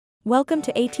Welcome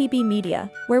to ATB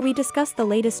Media, where we discuss the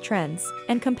latest trends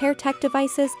and compare tech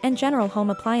devices and general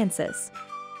home appliances.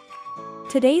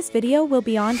 Today's video will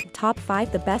be on Top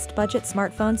 5 the best budget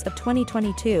smartphones of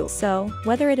 2022, so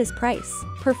whether it is price,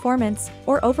 performance,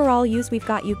 or overall use, we've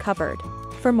got you covered.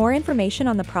 For more information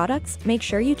on the products, make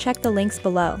sure you check the links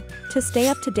below. To stay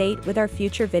up to date with our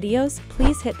future videos,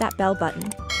 please hit that bell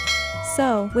button.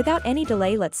 So, without any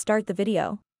delay, let's start the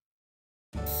video.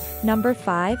 Number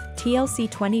 5,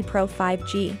 TLC20 Pro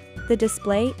 5G. The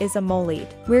display is AMOLED.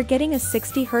 We're getting a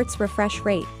 60Hz refresh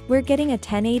rate. We're getting a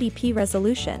 1080p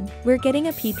resolution. We're getting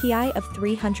a PPI of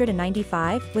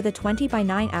 395 with a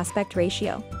 20:9 aspect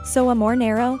ratio. So a more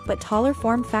narrow but taller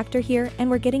form factor here, and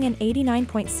we're getting an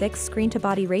 89.6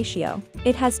 screen-to-body ratio.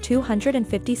 It has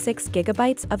 256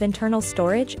 GB of internal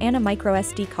storage and a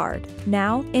microSD card.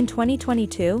 Now, in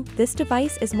 2022, this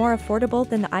device is more affordable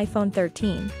than the iPhone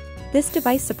 13. This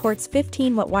device supports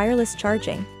 15-watt wireless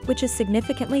charging, which is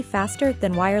significantly faster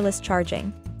than wireless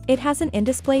charging. It has an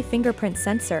in-display fingerprint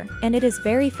sensor, and it is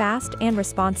very fast and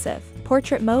responsive.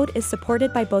 Portrait mode is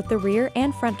supported by both the rear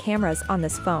and front cameras on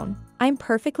this phone. I'm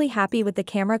perfectly happy with the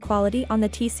camera quality on the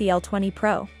TCL20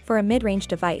 Pro for a mid-range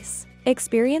device.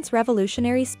 Experience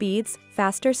revolutionary speeds,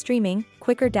 faster streaming,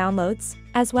 quicker downloads,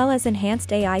 as well as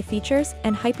enhanced AI features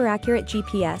and hyper-accurate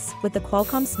GPS with the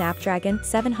Qualcomm Snapdragon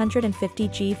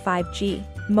 750G 5G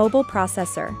mobile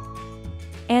processor.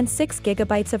 And 6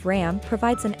 GB of RAM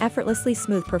provides an effortlessly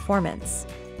smooth performance.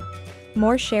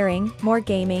 More sharing, more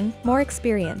gaming, more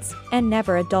experience, and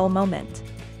never a dull moment.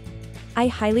 I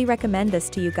highly recommend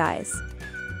this to you guys.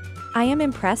 I am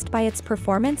impressed by its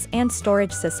performance and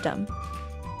storage system.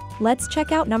 Let's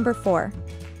check out number 4.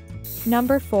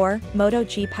 Number 4, Moto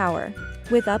G Power.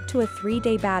 With up to a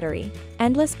 3-day battery.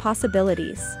 Endless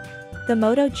possibilities. The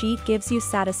Moto G gives you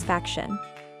satisfaction.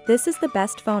 This is the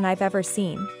best phone I've ever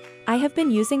seen. I have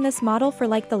been using this model for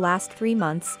like the last 3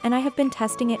 months, and I have been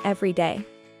testing it every day.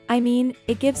 I mean,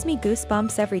 it gives me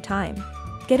goosebumps every time.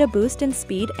 Get a boost in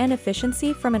speed and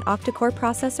efficiency from an octa-core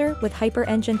processor with Hyper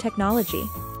Engine technology.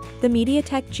 The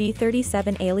MediaTek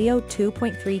G37 Helio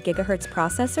 2.3 GHz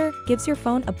processor gives your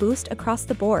phone a boost across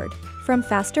the board, from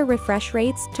faster refresh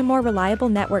rates to more reliable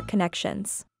network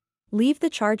connections. Leave the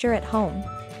charger at home.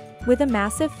 With a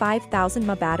massive 5000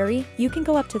 mAh battery, you can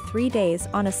go up to 3 days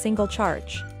on a single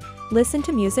charge. Listen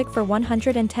to music for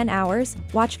 110 hours,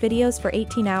 watch videos for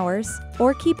 18 hours,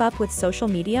 or keep up with social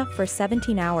media for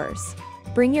 17 hours.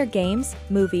 Bring your games,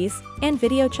 movies, and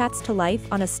video chats to life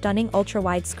on a stunning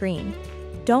ultra-wide screen.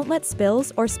 Don't let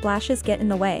spills or splashes get in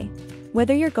the way.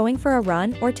 Whether you're going for a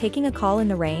run or taking a call in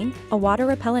the rain, a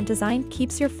water-repellent design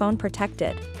keeps your phone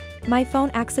protected. My phone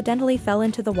accidentally fell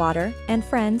into the water, and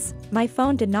friends, my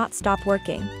phone did not stop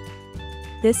working.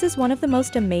 This is one of the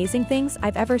most amazing things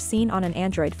I've ever seen on an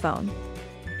Android phone.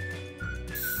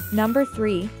 Number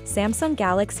 3, Samsung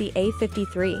Galaxy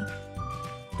A53.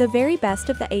 The very best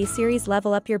of the A series.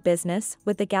 Level up your business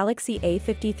with the Galaxy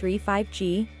A53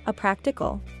 5G, a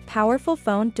practical, powerful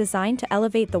phone designed to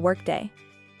elevate the workday.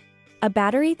 A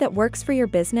battery that works for your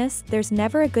business. There's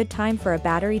never a good time for a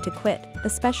battery to quit,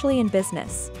 especially in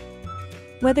business.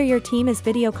 Whether your team is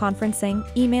video conferencing,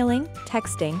 emailing,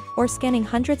 texting, or scanning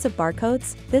hundreds of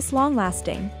barcodes, this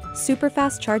long-lasting,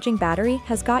 super-fast charging battery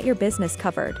has got your business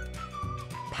covered.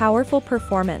 Powerful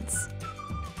performance.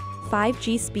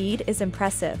 5G speed is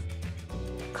impressive.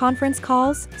 Conference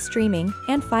calls, streaming,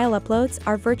 and file uploads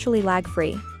are virtually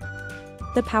lag-free.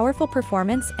 The powerful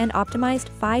performance and optimized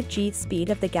 5G speed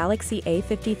of the Galaxy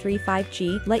A53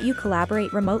 5G let you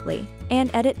collaborate remotely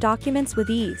and edit documents with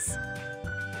ease.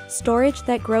 Storage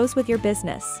that grows with your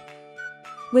business.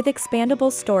 With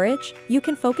expandable storage, you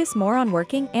can focus more on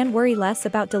working and worry less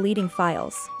about deleting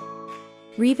files.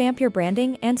 Revamp your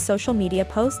branding and social media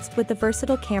posts with the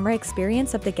versatile camera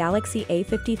experience of the Galaxy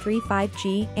A53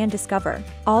 5G and discover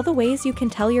all the ways you can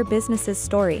tell your business's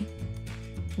story.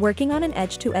 Working on an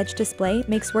edge-to-edge display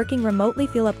makes working remotely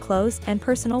feel up close and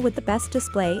personal with the best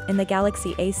display in the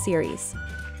Galaxy A series.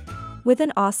 With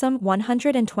an awesome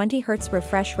 120Hz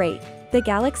refresh rate, the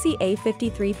Galaxy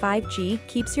A53 5G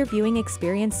keeps your viewing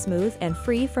experience smooth and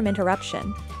free from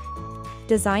interruption.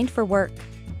 Designed for work.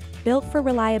 Built for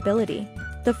reliability.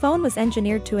 The phone was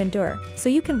engineered to endure, so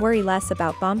you can worry less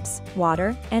about bumps,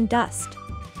 water, and dust.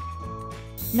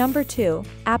 Number 2,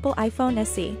 Apple iPhone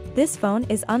SE. This phone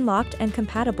is unlocked and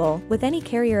compatible with any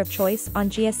carrier of choice on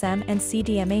GSM and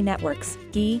CDMA networks,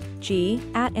 E, G,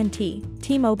 AT&T,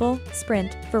 T-Mobile,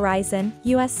 Sprint, Verizon,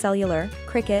 US Cellular,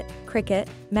 Cricket,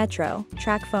 Metro,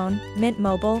 TracFone, Mint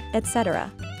Mobile,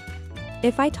 etc.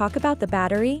 If I talk about the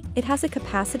battery, it has a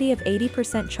capacity of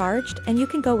 80% charged and you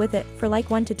can go with it for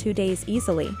like 1 to 2 days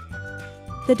easily.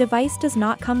 The device does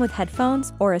not come with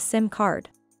headphones or a SIM card.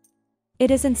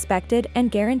 It is inspected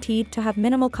and guaranteed to have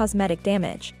minimal cosmetic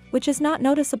damage, which is not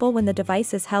noticeable when the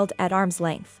device is held at arm's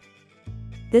length.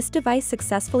 This device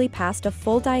successfully passed a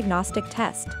full diagnostic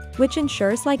test, which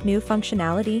ensures like new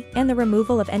functionality and the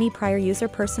removal of any prior user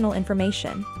personal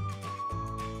information.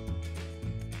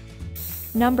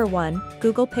 Number 1.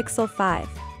 Google Pixel 5.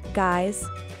 Guys,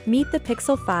 meet the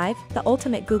Pixel 5, the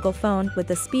ultimate Google phone with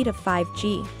the speed of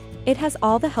 5G. It has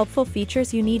all the helpful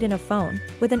features you need in a phone,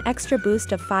 with an extra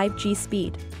boost of 5G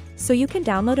speed. So you can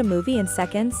download a movie in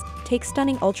seconds, take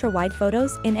stunning ultra-wide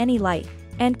photos in any light,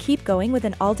 and keep going with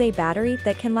an all-day battery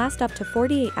that can last up to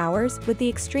 48 hours with the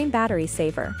Extreme Battery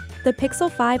Saver. The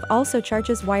Pixel 5 also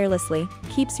charges wirelessly,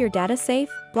 keeps your data safe,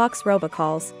 blocks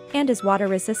robocalls, and is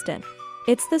water-resistant.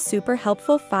 It's the super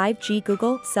helpful 5G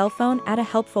Google cell phone at a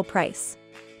helpful price.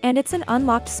 And it's an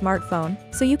unlocked smartphone,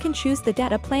 so you can choose the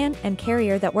data plan and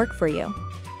carrier that work for you.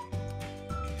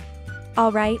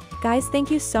 Alright, guys, thank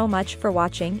you so much for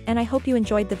watching, and I hope you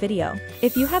enjoyed the video.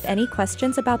 If you have any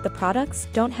questions about the products,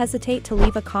 don't hesitate to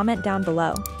leave a comment down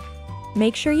below.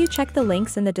 Make sure you check the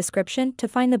links in the description to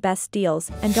find the best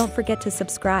deals, and don't forget to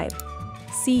subscribe.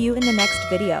 See you in the next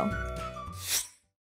video.